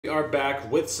We are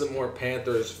back with some more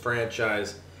Panthers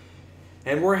franchise,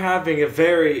 and we're having a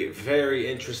very,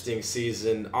 very interesting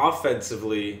season.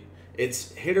 Offensively,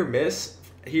 it's hit or miss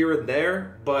here and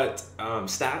there, but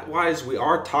stat-wise, we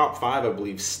are top five, I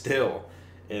believe, still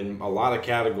in a lot of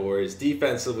categories.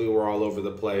 Defensively, we're all over the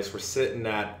place. We're sitting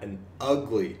at an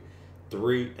ugly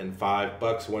 3-5.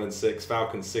 Bucks 1-6,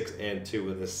 Falcons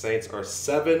 6-2, and the Saints are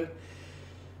 7-0.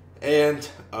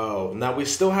 Now we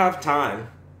still have time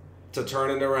to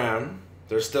turn it around.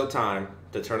 There's still time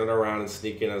to turn it around and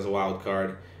sneak in as a wild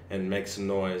card and make some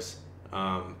noise.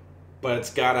 But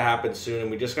it's got to happen soon,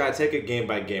 and we just got to take it game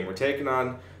by game. We're taking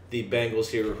on the Bengals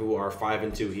here, who are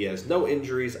 5-2. He has no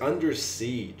injuries. Under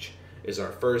siege is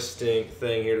our first thing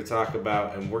here to talk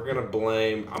about, and we're gonna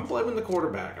blame. I'm blaming the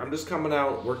quarterback. I'm just coming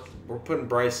out. We're putting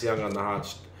Bryce Young on the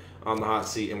hot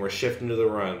seat, and we're shifting to the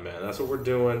run, man. That's what we're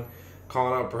doing.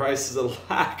 Calling out Bryce's a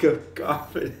lack of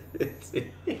confidence.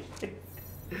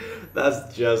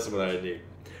 That's just what I need.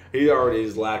 He already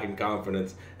is lacking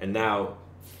confidence, and now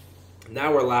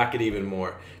we're lacking even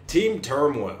more. Team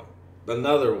turmoil,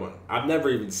 another one. I've never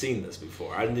even seen this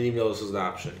before. I didn't even know this was an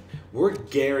option. We're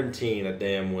guaranteeing a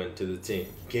damn win to the team.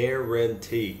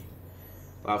 Guarantee.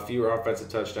 Allow fewer offensive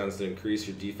touchdowns to increase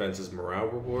your defense's morale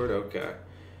reward. Okay.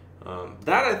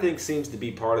 That, I think, seems to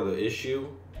be part of the issue,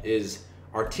 is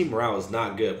our team morale is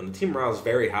not good. When the team morale is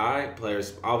very high,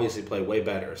 players obviously play way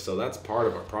better. So that's part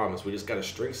of our problem. Is we just got to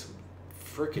string some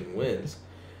freaking wins.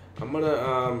 I'm going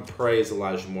to praise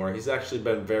Elijah Moore. He's actually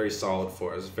been very solid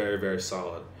for us. Very, very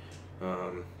solid.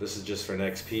 This is just for an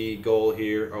XP goal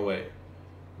here. Oh, wait.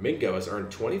 Mingo has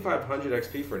earned 2,500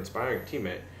 XP for inspiring a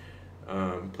teammate.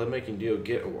 Playmaking deal,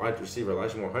 get a wide receiver.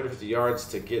 Elijah Moore, 150 yards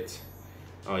to get.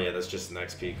 Oh, yeah, that's just an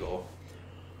XP goal.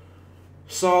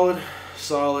 Solid.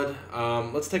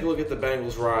 Let's take a look at the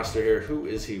Bengals roster here. Who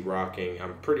is he rocking?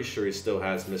 I'm pretty sure he still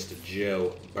has Mr.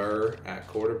 Joe Burr at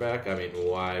quarterback. I mean,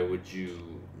 why would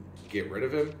you get rid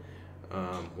of him?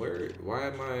 Why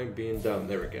am I being dumb?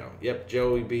 There we go. Yep,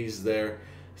 Joey B's there.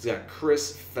 He's got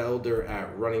Chris Felder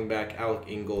at running back, Alec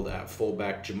Ingold at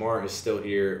fullback. Jamar is still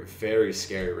here. Very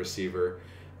scary receiver.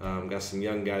 Got some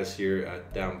young guys here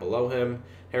down below him.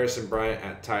 Harrison Bryant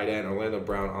at tight end. Orlando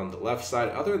Brown on the left side.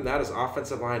 Other than that, his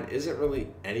offensive line isn't really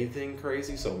anything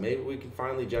crazy, so maybe we can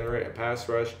finally generate a pass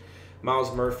rush.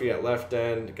 Miles Murphy at left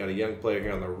end. Got a young player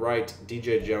here on the right.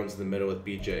 DJ Jones in the middle with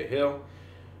BJ Hill.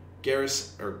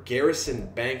 Garrison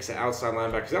Banks at outside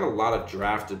linebacker. He's got a lot of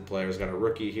drafted players. Got a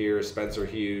rookie here, Spencer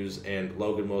Hughes, and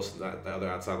Logan Wilson at the other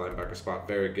outside linebacker spot.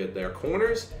 Very good there.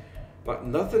 Corners, but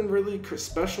nothing really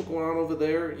special going on over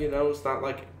there. You know, it's not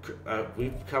like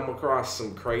we've come across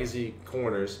some crazy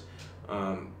corners,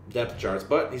 depth charts.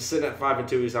 But he's sitting at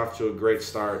 5-2. He's off to a great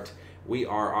start. We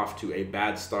are off to a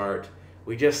bad start.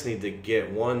 We just need to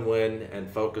get one win and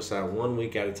focus on 1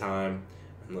 week at a time,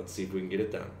 and let's see if we can get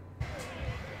it done.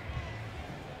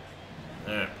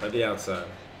 Alright, play the outside.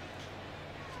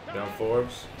 Down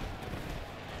Forbes.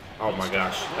 Oh my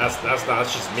gosh, that's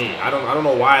just me. I don't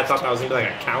know why I thought that was gonna be like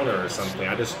a counter or something.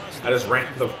 I just ran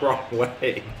the wrong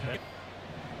way.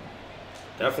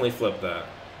 Definitely flip that.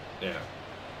 Yeah.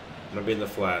 I'm gonna be in the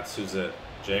flats. Who's it?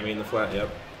 Jamie in the flat. Yep.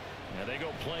 Now they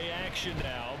go play action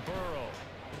now. Burrow.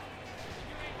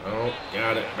 Oh,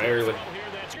 got it. Barely.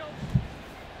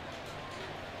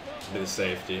 Be the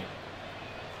safety.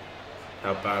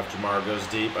 Help out if Jamar goes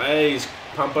deep. Hey, he's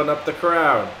pumping up the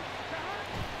crowd.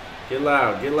 Get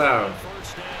loud, get loud.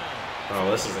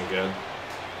 Oh, this isn't good.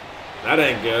 That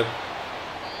ain't good.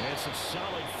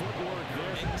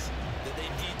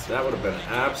 That would have been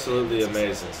absolutely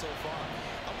amazing.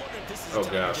 Oh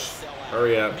gosh.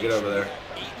 Hurry up, get over there.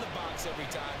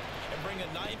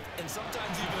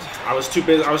 I was too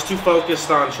busy. I was too focused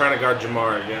on trying to guard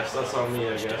Jamar, I guess. That's on me,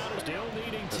 I guess.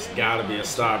 This gotta be a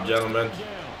stop, gentlemen.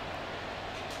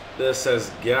 This has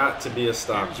got to be a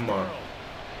stop. Come on.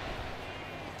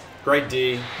 Great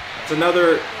D. It's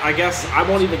another, I guess, I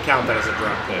won't even count that as a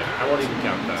drop pick. I won't even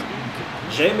count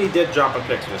that. Jamie did drop a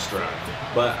pick this drive,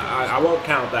 but I won't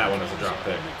count that one as a drop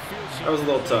pick. That was a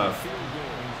little tough.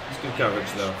 It's good coverage,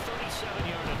 though.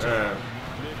 All right.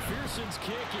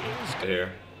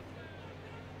 Here.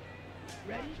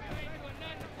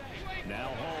 Now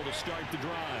Hall to start the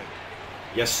drive.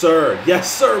 Yes, sir. Yes,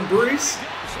 sir, Brees.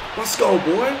 Let's go,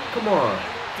 boy. Come on.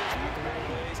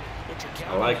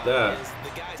 I like that.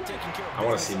 I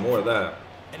want to see more of that.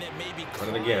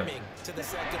 Run it again.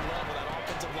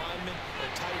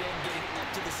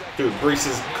 Dude, Brees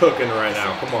is cooking right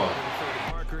now. Come on.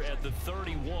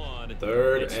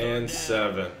 3rd and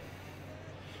 7.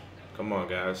 Come on,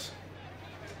 guys.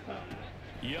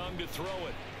 Young to throw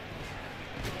it.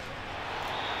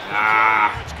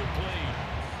 Ah.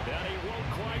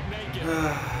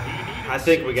 I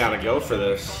think we gotta go for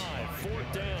this.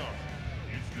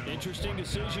 Interesting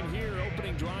decision here.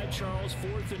 Opening drive, Charles.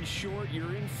 4th and short.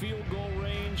 You're in field goal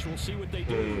range. We'll see what they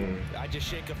do. I just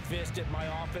shake a fist at my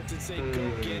offense and say, go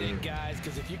get it, guys.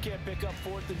 Because if you can't pick up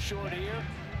 4th and short here,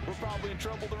 we're probably in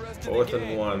trouble the rest of the game. 4th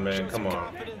and 1, man. Come on.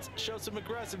 Confidence, show some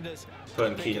aggressiveness.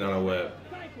 Putting Keaton on a whip.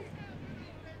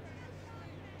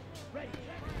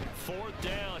 4th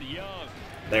down, Young.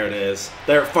 There it is.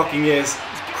 There it fucking is.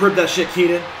 Crib that shit,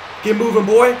 Keaton. Get moving,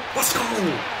 boy. Let's go.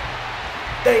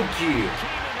 Thank you.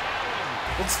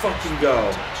 Let's fucking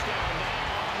go.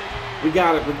 We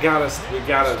gotta,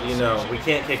 you know, we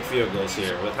can't kick field goals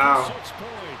here. With how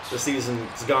the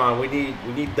season's gone, we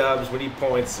need dubs, we need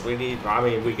points, I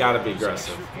mean, we gotta be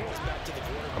aggressive.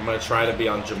 I'm gonna try to be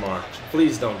on Jamar.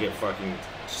 Please don't get fucking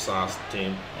sauced,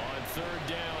 team. On 3rd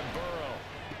down, Burrow.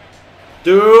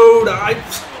 Dude,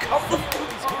 come the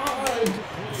fuck on.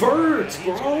 Verts,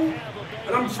 bro.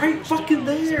 And I'm right fucking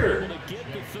there. The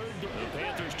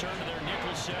Panthers turn to their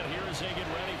nickel set here as they get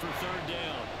ready for 3rd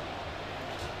down.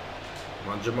 I'm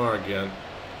on Jamar again.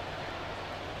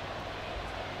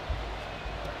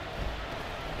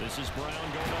 This is Brown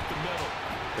going up the middle.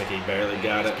 I think he barely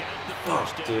got it.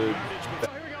 Fuck, dude.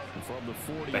 From the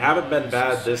 40, They haven't been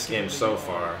bad this game so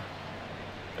far.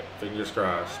 Fingers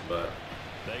crossed, but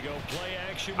they go play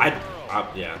action.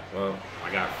 yeah, well,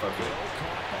 I got fucking.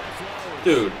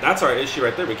 Dude, that's our issue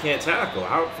right there. We can't tackle.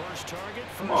 How?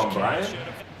 Come on, Brian.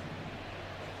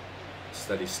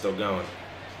 Steady's still going.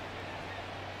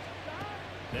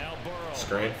 Now Burrow.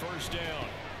 Screen. 1st down.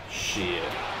 Shit.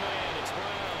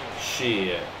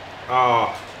 Shit.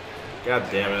 Oh, god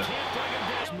damn it.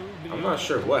 I'm not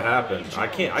sure what happened. I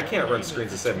can't run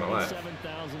screens to save my life.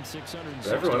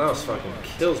 But everyone else fucking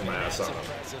kills my ass on them.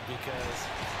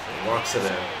 Walks it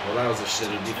in. Well, that was a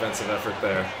shitty defensive effort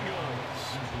there.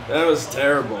 That was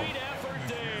terrible.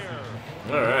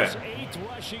 Alright.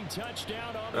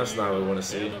 That's not what we want to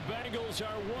see. The Bengals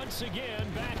are once again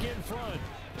back in front.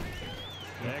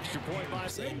 Extra point by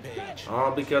same page.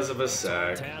 All because of a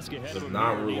sack. This is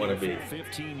not where we want to be.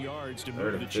 15 yards to 3rd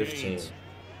move and the 15. chains.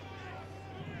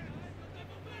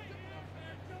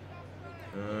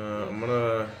 I'm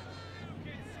gonna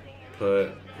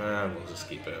put. We'll just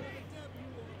keep it.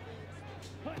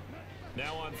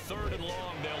 Now on 3rd and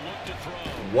long, they'll look to throw.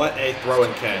 What a throw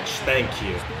and catch. Thank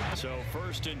you. So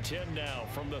 1st and 10 now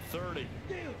from the 30.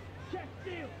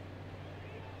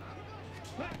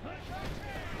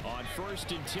 On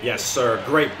 1st and 10. Yes, sir.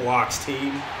 Great blocks,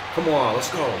 team. Come on,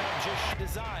 let's go.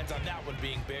 Designs on that one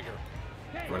being bigger.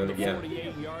 Run it again.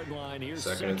 48-yard line. Here's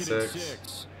 2nd and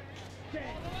 6.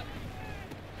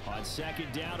 On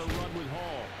 2nd down, a run with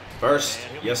Hall. First,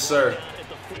 yes, sir.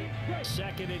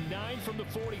 2nd and 9 from the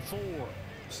 44.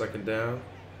 2nd down.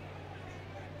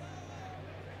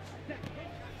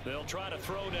 They'll try to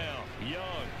throw now.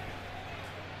 Young.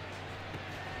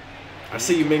 I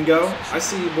see you, Mingo. I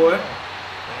see you, boy. And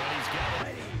he's got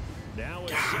it. Now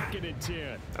it's 2nd and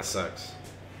 10. That sucks.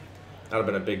 That would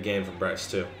have been a big game for Bryce,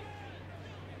 too.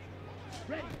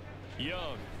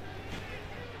 Young.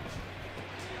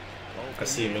 I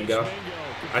see you, Mingo.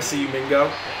 I see you,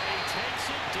 Mingo.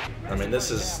 I mean,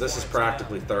 this is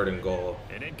practically 3rd and goal.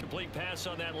 An incomplete pass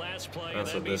on that last play.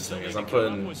 That's what this thing is. I'm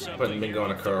putting Mingo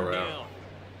on a curl route.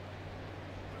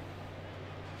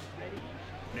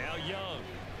 Now Young.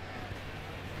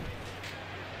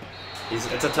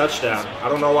 It's a touchdown. I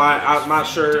don't know why. I'm not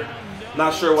sure.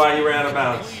 Not sure why he ran out of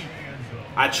bounds.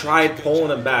 I tried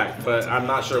pulling him back, but I'm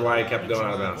not sure why he kept going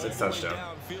out of bounds. It's touchdown.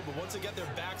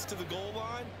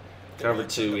 Cover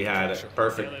 2, we had it.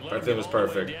 Perfect. Everything was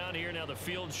perfect.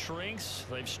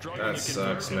 That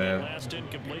sucks, man.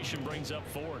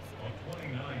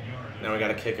 Now we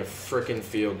gotta kick a freaking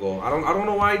field goal. I don't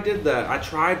know why he did that. I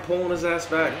tried pulling his ass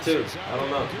back too. I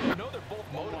don't know.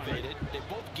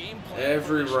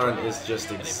 Every run is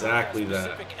just exactly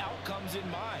that.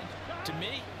 To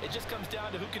me, it just comes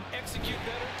down to who can execute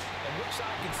better and which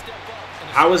side can step up.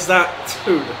 How is that,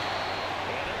 dude?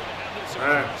 All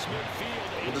right.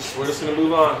 We're just gonna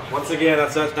move on. Once again,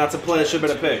 that's a play. It should have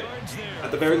been a pick.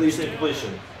 At the very least,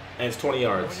 incompletion, and it's 20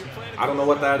 yards. I don't know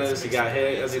what that is. He got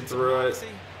hit as he threw it.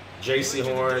 J.C.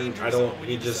 Horn. I don't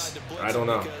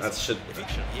know. That's shit. Yeah,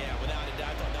 without a doubt,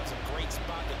 I thought that was a great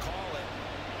spot to call it.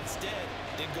 Instead,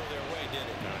 didn't go their way, did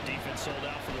it? No, defense sold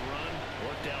out for the run.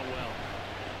 Worked out well.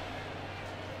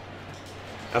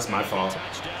 That's my fault.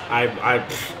 I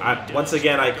once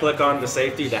again I click on the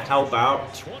safety to help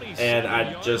out, and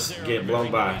I just get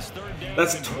blown by.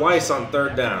 That's twice on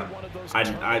 3rd down.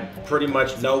 I pretty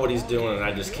much know what he's doing, and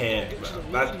I just can't.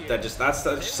 That just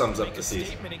sums up the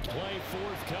season. Play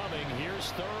forthcoming.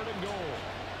 Here's 3rd and goal.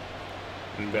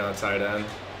 And be on a tight end.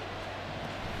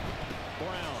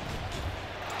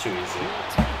 Too easy.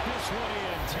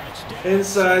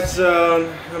 Inside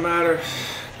zone. No matter.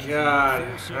 God.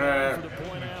 Alright.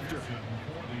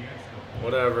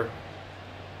 Whatever.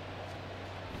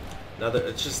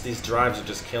 It's just these drives are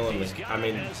just killing me. I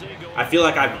mean, I feel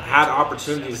like I've had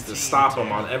opportunities to stop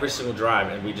them on every single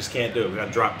drive, and we just can't do it. We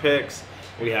got drop picks.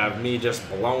 We have me just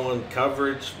blowing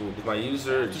coverage with my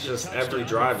user. It's just every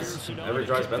drive's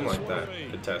been like that.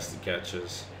 Contested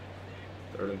catches.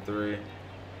 3rd and 3.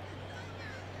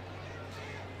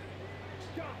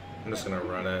 I'm just gonna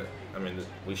run it. I mean,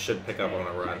 we should pick up on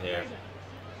a run here.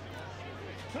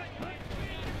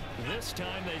 This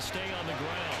time they stay on the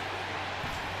ground.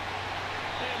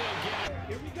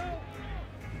 Here we go. I'm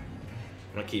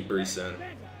gonna keep Brees in.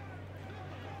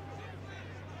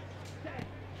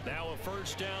 Now a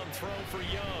first down throw for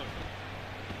Young.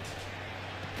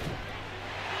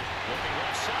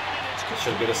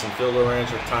 Should get us in field goal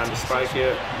range with time to spike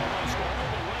it.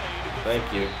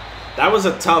 Thank you. That was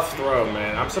a tough throw,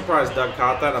 man. I'm surprised Doug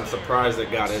caught that. I'm surprised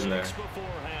it got in there.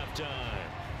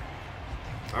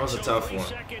 That was a tough one.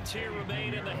 Seconds here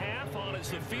remain in the half on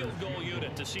as the field goal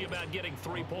unit to see about getting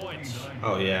 3 points.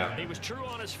 Oh yeah. He was true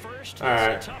on his first. All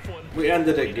right. We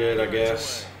ended it good, I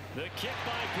guess. The kick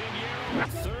by Pinheiro,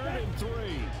 3rd and 3.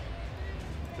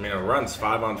 I mean, a run's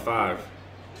 5 on 5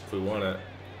 if we want it.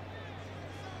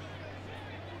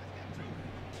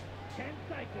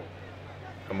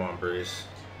 Come on, Brees.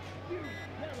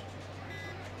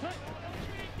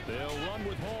 They'll run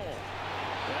with Hall.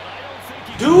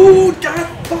 Dude,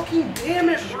 god fucking damn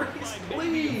it, Brees,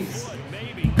 please.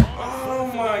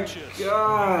 Oh my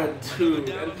god,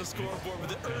 dude.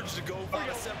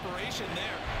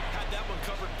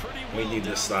 We need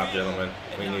this stop, gentlemen.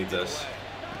 We need this.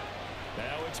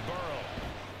 Now it's Burrow.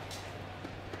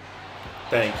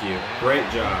 Thank you. Great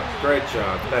job. Great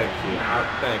job. Thank you.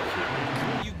 Thank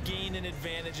you. You gain an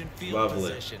advantage in field Lovely.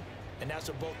 position. And that's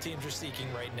what both teams are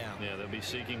seeking right now. Yeah, they'll be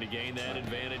seeking to gain that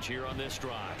advantage here on this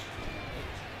drive.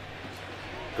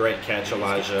 Great catch,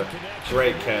 Elijah.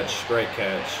 Great catch. Great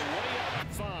catch.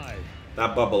 5.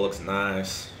 That bubble looks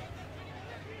nice.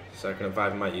 2nd and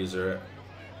 5, might use her.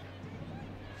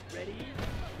 Now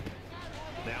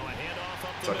a handoff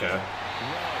up It's the okay.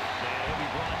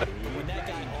 When that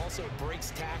guy also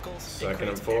breaks tackles, 2nd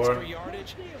and 4. extra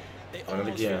yardage, they Run it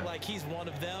almost again. feel like he's one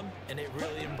of them, and they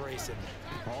really embrace him.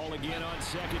 Hall again on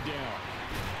 2nd down.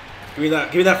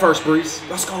 Give me that first, Brees.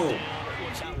 Let's go.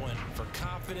 That one for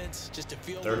confidence, just to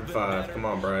feel 3rd and 5. Come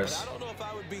on, Bryce. But I don't know if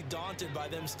I would be daunted by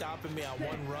them stopping me on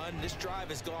one run. This drive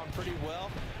has gone pretty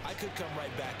well. I could come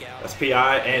right back out. That's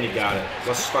PI, and he got it.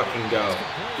 Let's fucking go.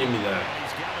 Give me that.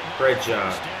 Great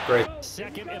job. Great.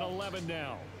 2nd and 11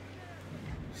 now.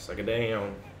 2nd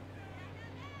down.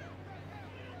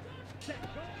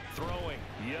 Throwing.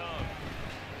 Young.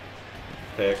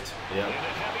 Picked. Yep. In a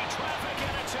heavy traffic,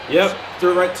 and it's Yep.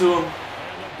 Threw it right to him. And the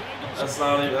Bengals That's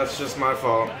not even. That's just my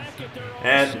fault. back at their own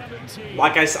And 17.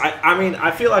 like I mean,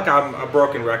 I feel like I'm a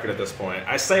broken record at this point.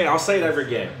 I'll say it every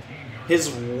game. His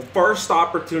first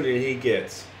opportunity he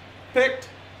gets picked.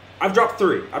 I've dropped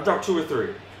 3. I've dropped 2 or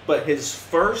 3. But his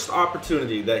first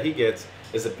opportunity that he gets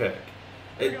is a pick.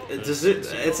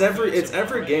 It's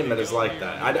every game that is like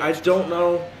that. I don't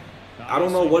know. I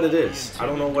don't know what it is. I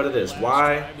don't know what it is.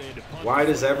 Why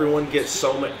does everyone get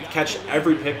so much, catch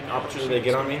every pick opportunity they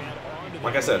get on me?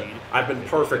 Like I said, I've been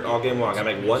perfect all game long. I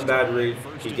make one bad read,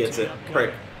 he gets it,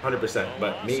 prick, 100%.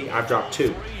 But me, I've dropped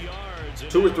 2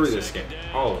 or 3 this game.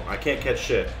 Oh, I can't catch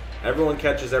shit. Everyone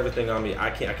catches everything on me.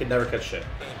 I could never catch shit.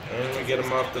 And we get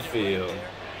him off the field.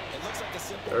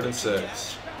 3rd and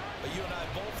 6. But you and I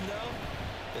both know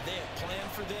that they have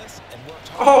planned for this and worked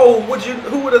hard. Oh,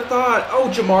 who would have thought? Oh,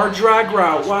 Jamar drag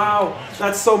route. Wow,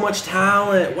 that's so much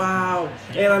talent. Wow,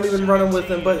 and I'm even running with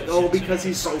him, but oh, because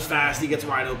he's so fast, he gets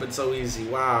wide open so easy.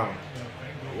 Wow,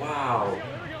 wow.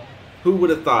 Who would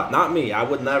have thought? Not me. I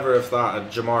would never have thought of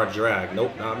Jamar drag.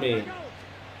 Nope, not me.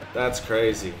 That's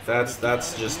crazy. That's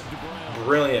just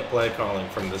brilliant play calling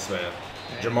from this man.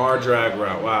 Jamar drag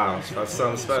route. Wow, that's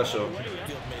something special.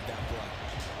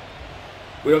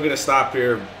 We don't get a stop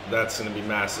here. That's going to be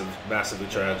massively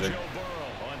tragic.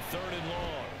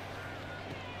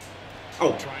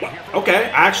 Oh, okay.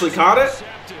 I actually caught it?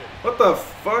 What the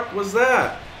fuck was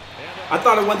that? I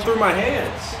thought it went through my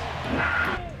hands.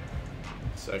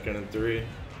 2nd and 3.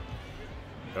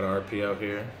 Got an RP out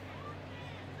here.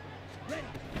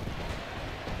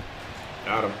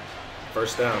 Got him.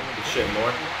 First down. Good shit,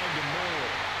 more.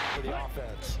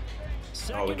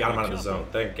 Oh, we got him out of the zone.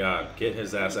 Thank God. Get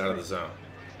his ass out of the zone.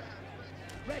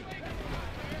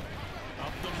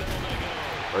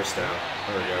 First down.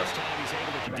 There we go.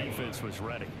 The defense was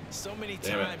ready. So many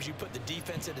times you put the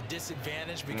defense at a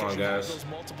disadvantage because you have those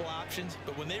multiple options,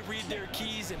 but when they read their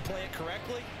keys and play it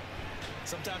correctly,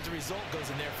 sometimes the result goes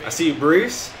in their favor. I see you,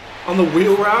 Brees, on the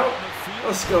wheel route.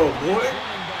 Let's go, boy.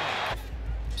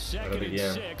 Second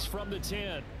and 6 from the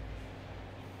 10.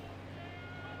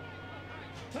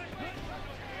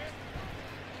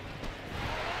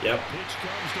 Yep.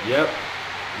 Yep.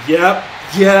 Yep.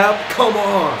 Yep. Come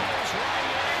on.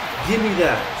 Give me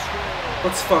that.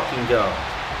 Let's fucking go.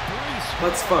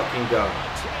 Let's fucking go.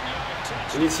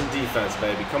 We need some defense,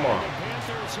 baby. Come on.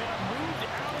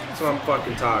 That's what I'm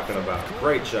fucking talking about.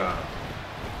 Great job.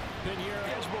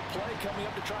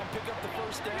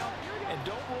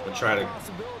 We'll try to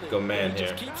go man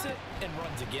here.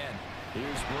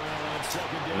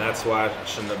 And that's why I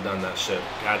shouldn't have done that shit.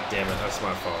 God damn it, that's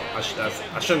my fault. I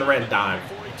shouldn't have ran dime.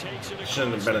 I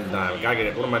shouldn't have been a dime. Gotta get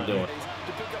it. What am I doing? To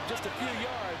pick up just a few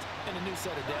yards and a new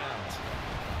set of downs.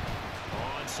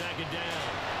 On second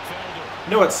down,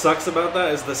 you know what sucks about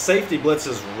that is the safety blitz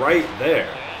is right there.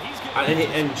 I think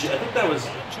that was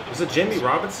it Jamie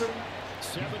Robinson?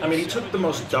 I mean, he took the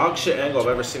most dog shit angle I've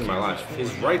ever seen in my life.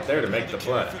 He's right there to make the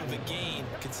play.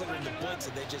 Considering the blitz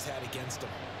that they just had against him.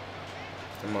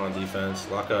 Come on, defense.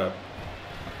 Lock up.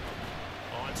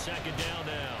 On second down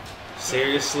now.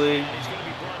 Seriously? He's going to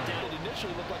be brought down. It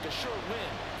initially looked like a sure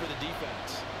win for the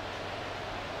defense.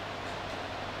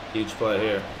 Huge play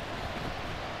here.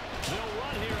 They'll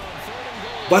run here on 3rd and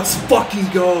goal. Let's fucking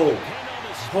go!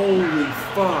 Holy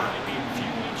fuck.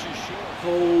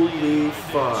 Holy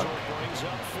fuck.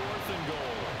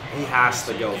 He has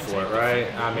to go for it,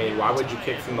 right? I mean, why would you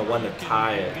kick from the 1 to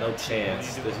tie it? No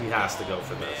chance. He has to go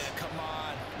for this.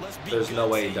 There's no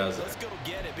way he does it.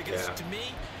 Yeah. I was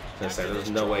gonna say, there's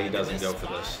no way he doesn't go for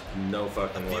this. No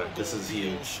fucking way. This is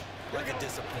huge. Like a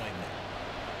disappointment.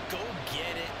 Go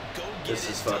get it. Go get this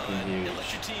is fucking huge. And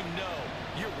let your team know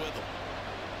you're with them.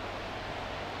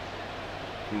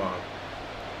 Come on.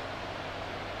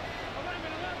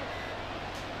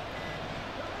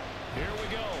 Here we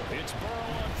go. It's Burrow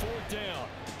on 4th down.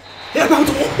 Yeah,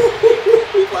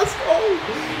 let's go.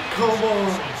 Come on.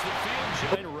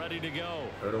 Ready to go.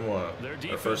 3rd and 1.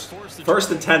 Or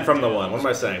first and 10 from the 1. What am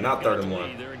I saying? Not 3rd and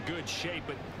 1. They're in good shape,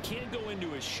 but can't go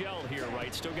into a shell here,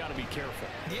 right? Still got to be careful.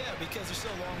 Yeah, because they're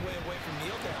still a long way away from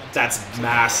kneel down. That's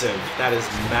massive. That is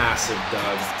massive,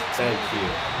 Doug. Thank you.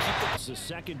 It's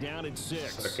a 2nd down and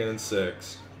 6. 2nd and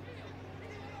 6.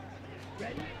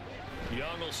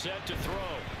 Young will set to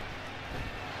throw.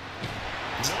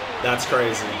 That's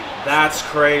crazy. That's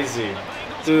crazy.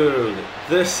 Dude,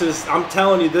 this is, I'm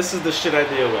telling you, this is the shit I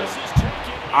deal with.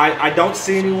 I don't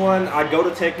see anyone, I go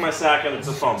to take my sack and it's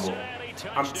a fumble.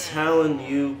 I'm telling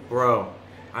you, bro.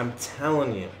 I'm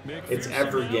telling you. It's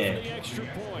every game.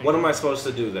 What am I supposed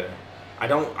to do there? I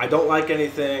don't like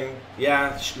anything.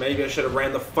 Yeah, maybe I should have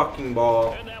ran the fucking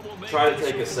ball, try to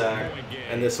take a sack,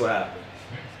 and this will happen.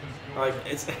 Like,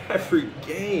 it's every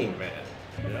game,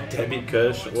 man. Debbie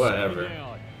Kush, whatever.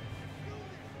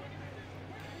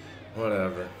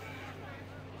 Whatever.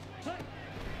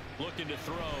 Looking to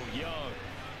throw, Young.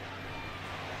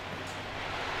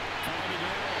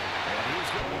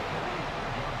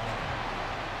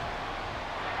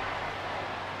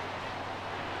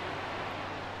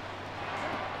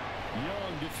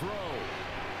 Young to throw.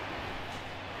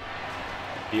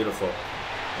 Beautiful.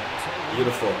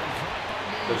 Beautiful.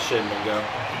 Good shit, Mingo.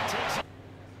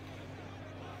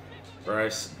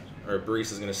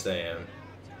 Brees is gonna stay in.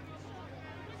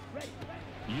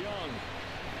 Young.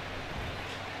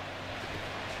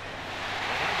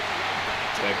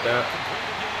 Check that.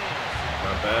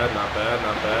 Not bad, not bad,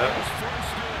 not bad.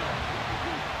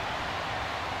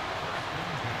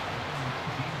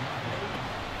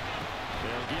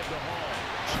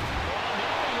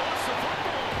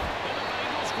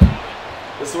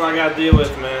 This is what I gotta deal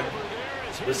with, man.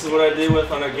 This is what I deal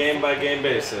with on a game-by-game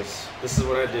basis. This is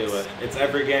what I deal with. It's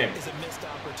every game.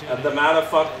 The amount of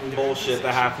fucking bullshit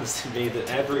that happens to me that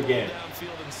every game.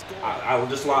 I will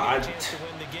just lie.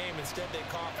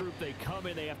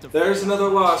 There's another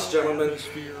loss, gentlemen.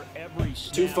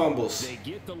 2 fumbles.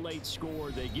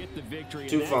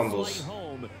 2 fumbles.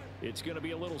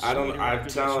 I'm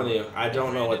telling you, I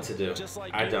don't know what to do.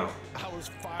 I don't.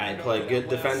 I play good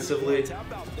defensively.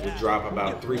 We drop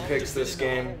about 3 picks this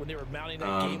game.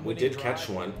 We did catch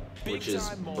one, which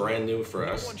is brand new for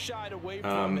us.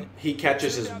 He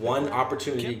catches his 1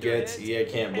 opportunity he gets. EA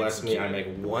can't bless me. I make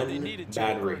 1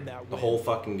 bad read the whole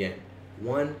fucking game.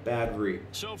 1 bad read.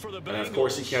 And of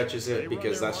course he catches it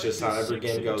because that's just how every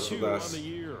game goes with us.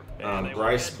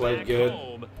 Bryce played good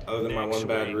other than my 1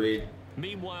 bad read.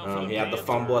 He had the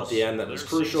fumble at the end that was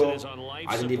crucial.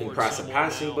 I didn't even press the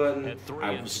passing button.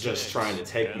 I was just trying to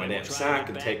take my damn sack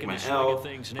and take my L.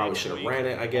 Probably should have ran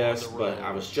it, I guess, but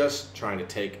I was just trying to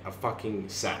take a fucking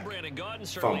sack.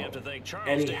 Fumble.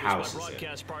 And he houses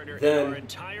it. Then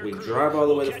we drive all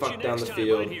the way the fuck down the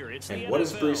field, and what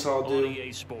does Breece Hall do?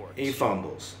 He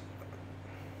fumbles.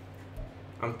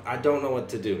 I don't know what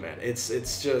to do, man. I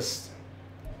just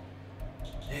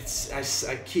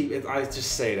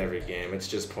say it every game. It's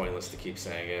just pointless to keep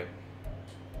saying it.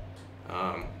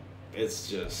 It's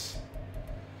just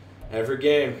every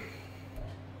game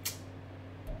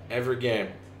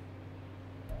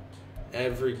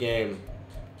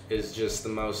is just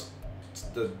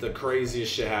the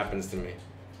craziest shit happens to me.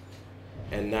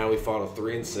 And now we fought a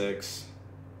 3-6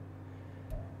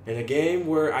 in a game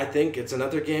where I think it's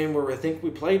another game where I think we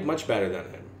played much better than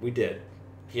him. We did.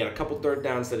 He had a couple third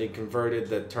downs that he converted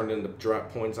that turned into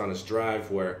points on his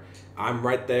drive where I'm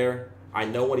right there. I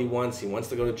know what he wants. He wants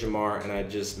to go to Jamar, and I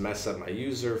just mess up my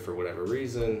user for whatever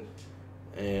reason.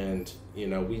 And, you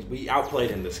know, we outplayed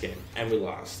him this game, and we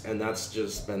lost. And that's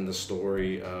just been the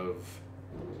story of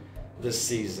this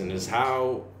season, is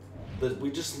how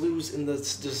we just lose in the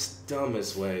just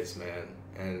dumbest ways, man.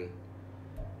 And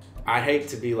I hate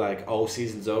to be like, oh,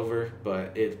 season's over,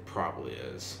 but it probably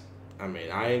is. I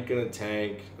mean, I ain't gonna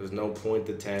tank. There's no point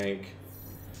to tank.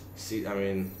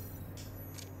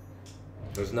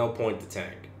 There's no point to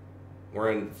tank.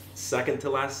 We're in second to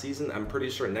last season. I'm pretty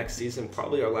sure next season,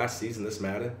 probably our last season, this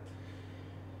Madden.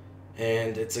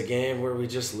 And it's a game where we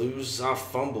just lose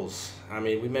off fumbles. I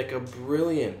mean, we make a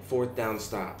brilliant 4th down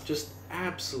stop. Just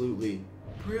absolutely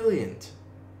brilliant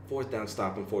 4th down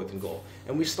stop and 4th and goal.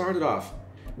 And we started off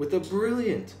with a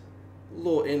brilliant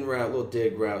little in route, little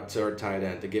dig route to our tight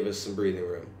end to give us some breathing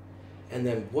room. And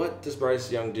then what does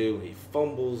Bryce Young do? He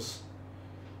fumbles.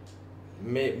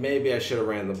 Maybe I should have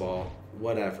ran the ball.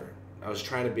 Whatever. I was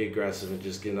trying to be aggressive and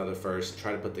just get another first,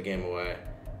 try to put the game away.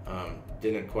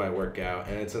 Didn't quite work out,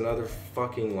 and it's another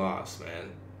fucking loss,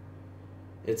 man.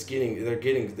 This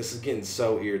is getting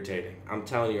so irritating. I'm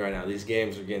telling you right now, these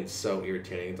games are getting so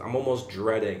irritating. I'm almost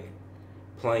dreading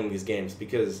playing these games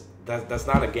because that's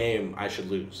not a game I should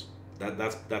lose.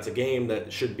 That's a game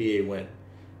that should be a win.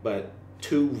 But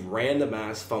 2 random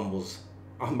ass fumbles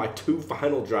on my 2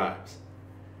 final drives.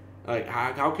 Like,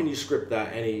 how can you script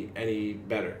that any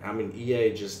better? I mean,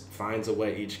 EA just finds a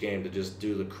way each game to just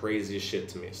do the craziest shit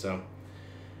to me. So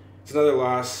it's another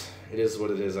loss. It is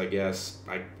what it is, I guess.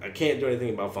 I can't do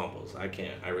anything about fumbles. I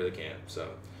can't. I really can't. So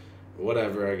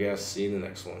whatever, I guess. See you in the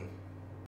next one.